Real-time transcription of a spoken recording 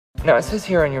Now, it says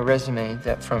here on your resume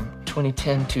that from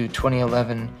 2010 to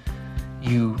 2011,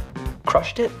 you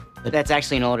crushed it? That's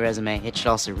actually an old resume. It should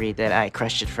also read that I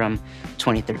crushed it from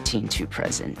 2013 to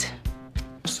present.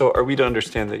 So are we to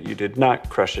understand that you did not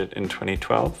crush it in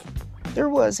 2012? There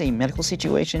was a medical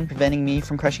situation preventing me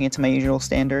from crushing it to my usual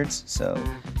standards, so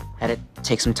I had to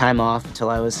take some time off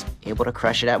until I was able to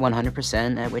crush it at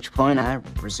 100%, at which point I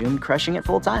resumed crushing it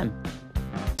full time.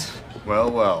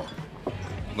 Well, well.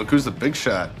 Look who's the big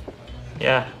shot.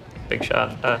 Yeah, big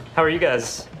shot. How are you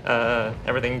guys?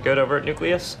 Everything good over at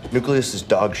Nucleus? Nucleus is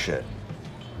dog shit.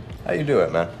 How you do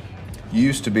it, man? You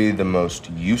used to be the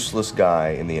most useless guy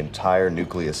in the entire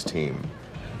Nucleus team,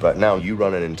 but now you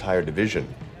run an entire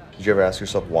division. Did you ever ask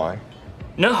yourself why?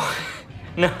 No,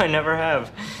 no, I never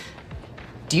have.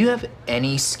 Do you have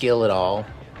any skill at all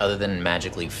other than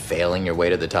magically failing your way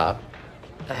to the top?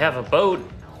 I have a boat.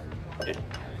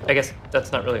 I guess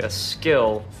that's not really a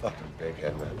skill. Fucking big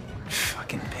head, man.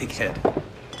 Fucking big head.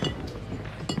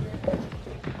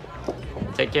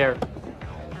 Take care.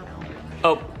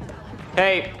 Oh,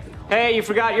 hey, you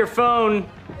forgot your phone.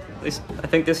 At least I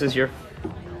think this is your...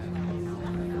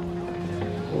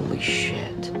 Holy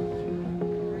shit.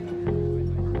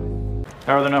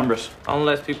 How are the numbers?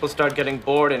 Unless people start getting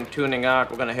bored and tuning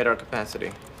out, we're gonna hit our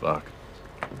capacity. Fuck.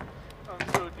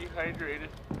 I'm so dehydrated.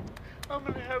 I'm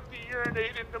gonna have to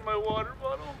urinate into my water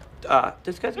bottle.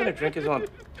 This guy's gonna drink his own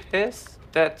piss?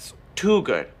 That's too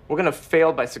good. We're gonna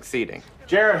fail by succeeding.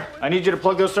 Jared, I need you to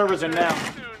plug those servers in now.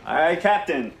 Aye,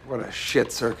 Captain. What a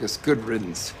shit circus. Good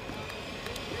riddance.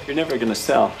 You're never gonna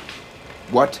sell.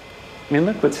 What? I mean,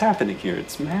 look what's happening here.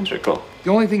 It's magical.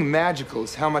 The only thing magical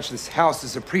is how much this house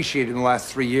has appreciated in the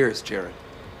last 3 years, Jared.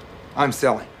 I'm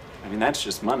selling. I mean, that's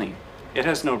just money. It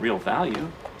has no real value.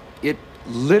 It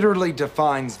literally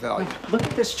defines value. Look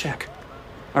at this check.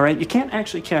 All right, you can't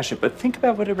actually cash it, but think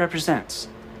about what it represents.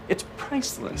 It's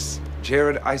priceless.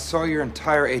 Jared, I saw your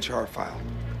entire HR file.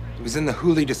 It was in the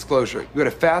Hooley disclosure. You had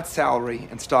a fat salary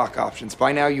and stock options.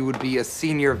 By now, you would be a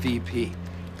senior VP.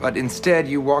 But instead,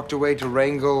 you walked away to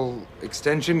wrangle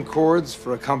extension cords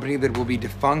for a company that will be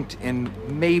defunct in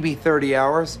maybe 30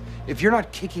 hours. If you're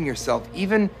not kicking yourself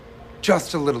even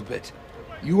just a little bit,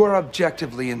 you are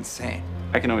objectively insane.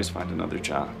 I can always find another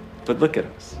job. But look at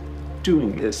us.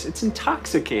 Doing this, it's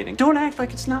intoxicating. Don't act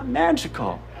like it's not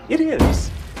magical. It is.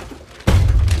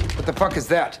 What the fuck is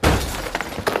that?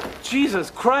 Jesus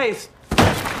Christ!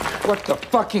 What the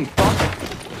fucking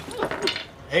fuck?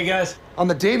 Hey, guys. On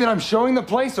the day that I'm showing the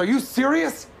place, are you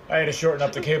serious? I had to shorten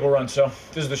up the cable run, so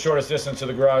this is the shortest distance to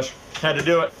the garage. Had to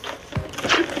do it.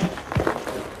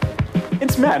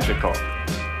 It's magical.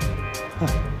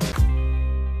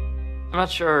 I'm not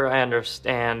sure I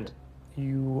understand.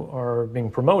 You are being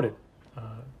promoted.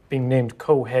 Being named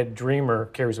co-head dreamer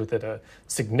carries with it a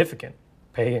significant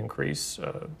pay increase,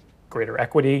 greater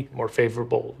equity, more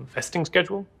favorable vesting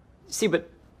schedule. See, but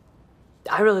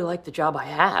I really liked the job I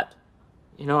had.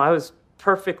 You know, I was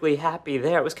perfectly happy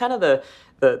there. It was kind of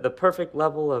the perfect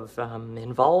level of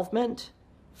involvement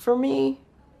for me,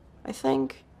 I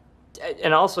think.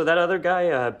 And also that other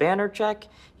guy, Bannercheck,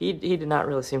 he did not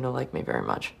really seem to like me very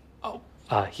much. Oh,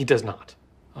 he does not.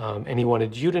 And he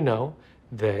wanted you to know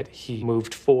that he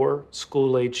moved 4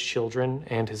 school-age children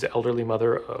and his elderly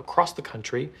mother across the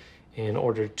country in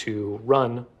order to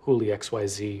run Hooley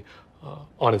XYZ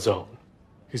on his own.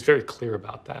 He was very clear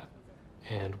about that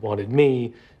and wanted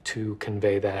me to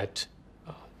convey that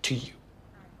to you.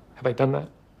 Have I done that?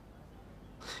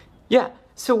 Yeah,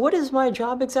 so what is my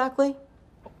job exactly?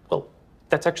 Well,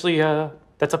 that's actually,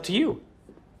 that's up to you.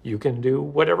 You can do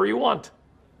whatever you want.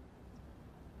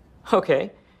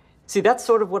 Okay. See, that's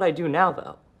sort of what I do now,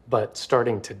 though. But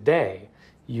starting today,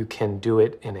 you can do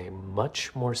it in a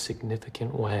much more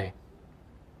significant way.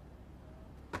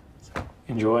 So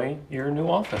enjoy your new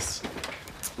office.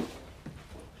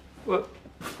 What?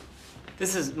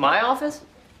 This is my office?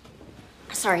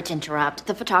 Sorry to interrupt.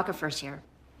 The photographer's here.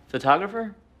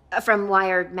 Photographer? From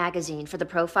Wired magazine for the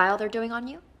profile they're doing on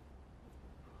you.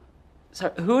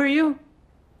 Sorry, who are you?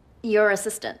 Your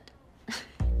assistant.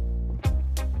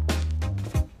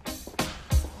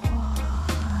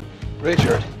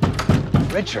 Richard.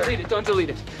 Delete it, don't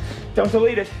delete it. Don't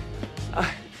delete it.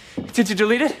 Did you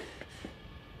delete it?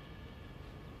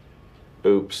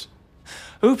 Oops.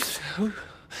 Oops.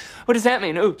 What does that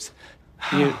mean, oops?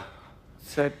 You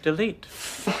said delete.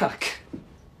 Fuck.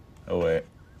 Oh, wait.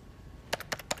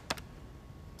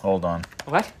 Hold on.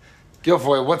 What?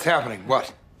 Guilfoyle, what's happening?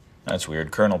 What? That's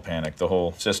weird. Kernel panic. The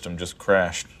whole system just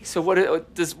crashed. So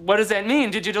what does that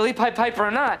mean? Did you delete Pied Piper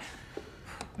or not?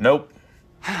 Nope.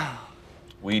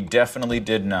 We definitely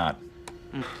did not.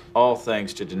 All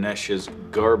thanks to Dinesh's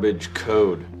garbage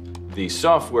code. The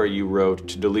software you wrote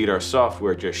to delete our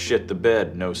software just shit the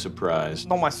bed, no surprise.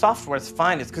 No, my software's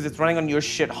fine. It's because it's running on your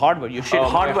shit hardware. Your shit My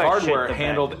hardware shit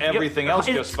handled everything else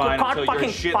just fine until your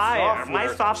shit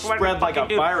software spread like a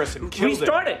virus and killed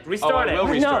Restart it. Restart it. I will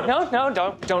restart it.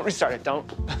 No, don't restart it.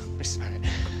 Don't restart it.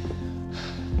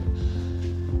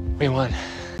 Rewind.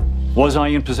 Was I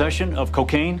in possession of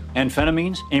cocaine,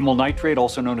 amphetamines, amyl nitrate,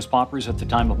 also known as poppers, at the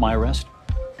time of my arrest?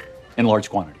 In large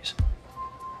quantities.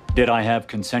 Did I have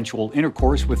consensual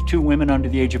intercourse with 2 women under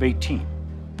the age of 18?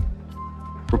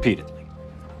 Repeatedly.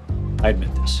 I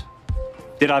admit this.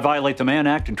 Did I violate the Mann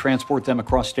Act and transport them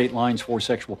across state lines for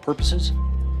sexual purposes?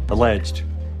 Alleged,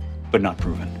 but not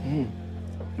proven.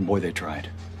 And boy, they tried.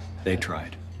 They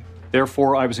tried.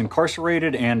 Therefore, I was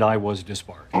incarcerated and I was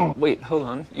disbarred. Wait, hold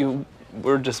on. You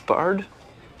were disbarred?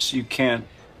 So you can't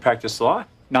practice law?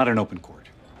 Not in open court.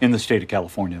 In the state of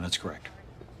California, that's correct.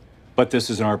 But this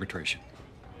is an arbitration.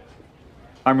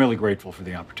 I'm really grateful for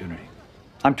the opportunity.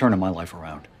 I'm turning my life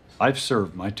around. I've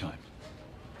served my time.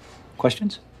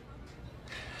 Questions?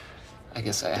 I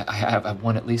guess I have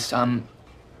one at least.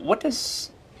 What does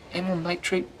amyl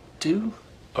nitrate do?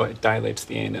 Oh, it dilates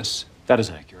the anus. That is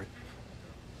accurate.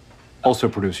 Also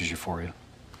produces euphoria.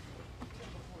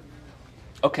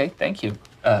 Okay, thank you,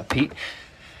 Pete.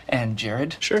 And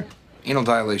Jared? Sure. Anal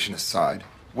dilation aside,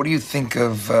 what do you think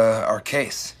of our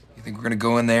case? You think we're gonna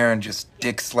go in there and just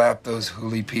dick slap those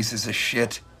hooly pieces of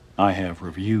shit? I have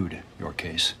reviewed your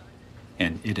case,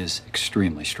 and it is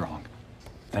extremely strong.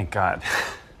 Thank God.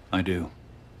 I do.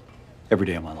 Every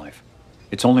day of my life.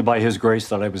 It's only by his grace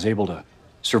that I was able to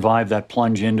survive that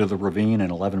plunge into the ravine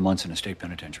and 11 months in a state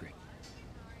penitentiary.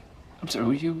 I'm sorry,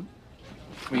 were you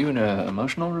in an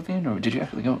emotional ravine, or did you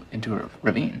actually go into a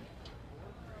ravine?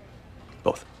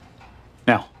 Both.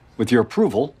 Now, with your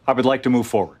approval, I would like to move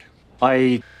forward.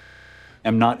 I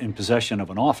am not in possession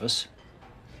of an office,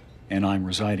 and I'm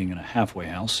residing in a halfway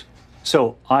house.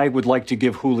 So I would like to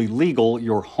give Hooley Legal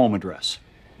your home address.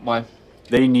 Why?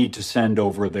 They need to send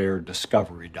over their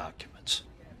discovery documents.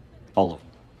 All of them.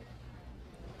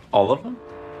 All of them?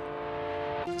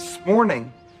 This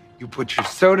morning, you put your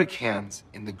soda cans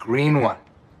in the green one.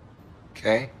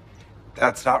 Okay?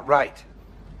 That's not right.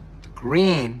 The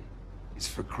green is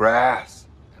for grass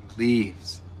and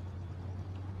leaves.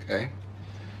 Okay?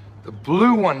 The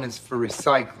blue one is for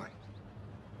recycling.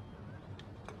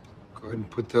 Go ahead and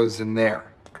put those in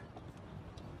there.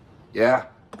 Yeah?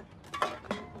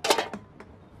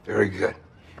 Very good.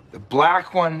 The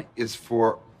black one is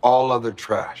for all other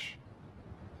trash.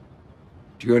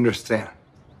 Do you understand?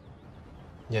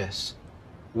 Yes.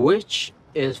 Which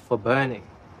is for burning?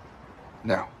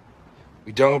 No.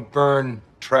 We don't burn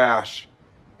trash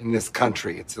in this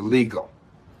country. It's illegal.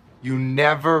 You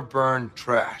never burn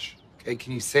trash. Okay,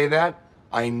 can you say that?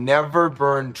 I never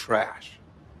burn trash.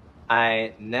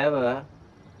 I never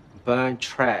burn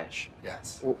trash.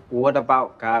 Yes. What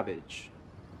about garbage?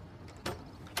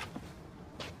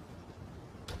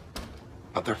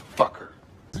 Motherfucker.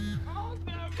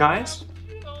 Guys,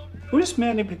 who's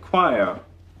Manny Pacquiao?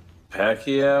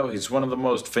 Pacquiao? He's one of the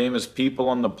most famous people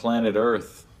on the planet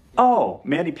Earth. Oh,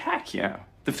 Manny Pacquiao,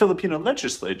 the Filipino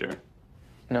legislator.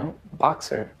 No,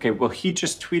 boxer. Okay, well, he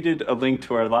just tweeted a link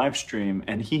to our live stream,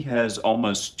 and he has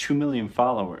almost 2 million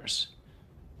followers.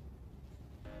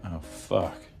 Oh,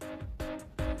 fuck.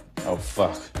 Oh,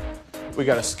 fuck. We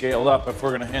gotta scale up if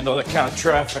we're gonna handle that kind of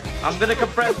traffic. I'm gonna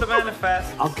compress the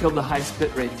manifest. I'll kill the highest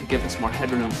bit rate to give us more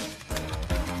headroom.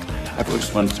 I've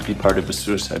always wanted to be part of a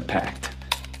suicide pact.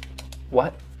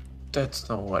 What? That's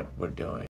not what we're doing.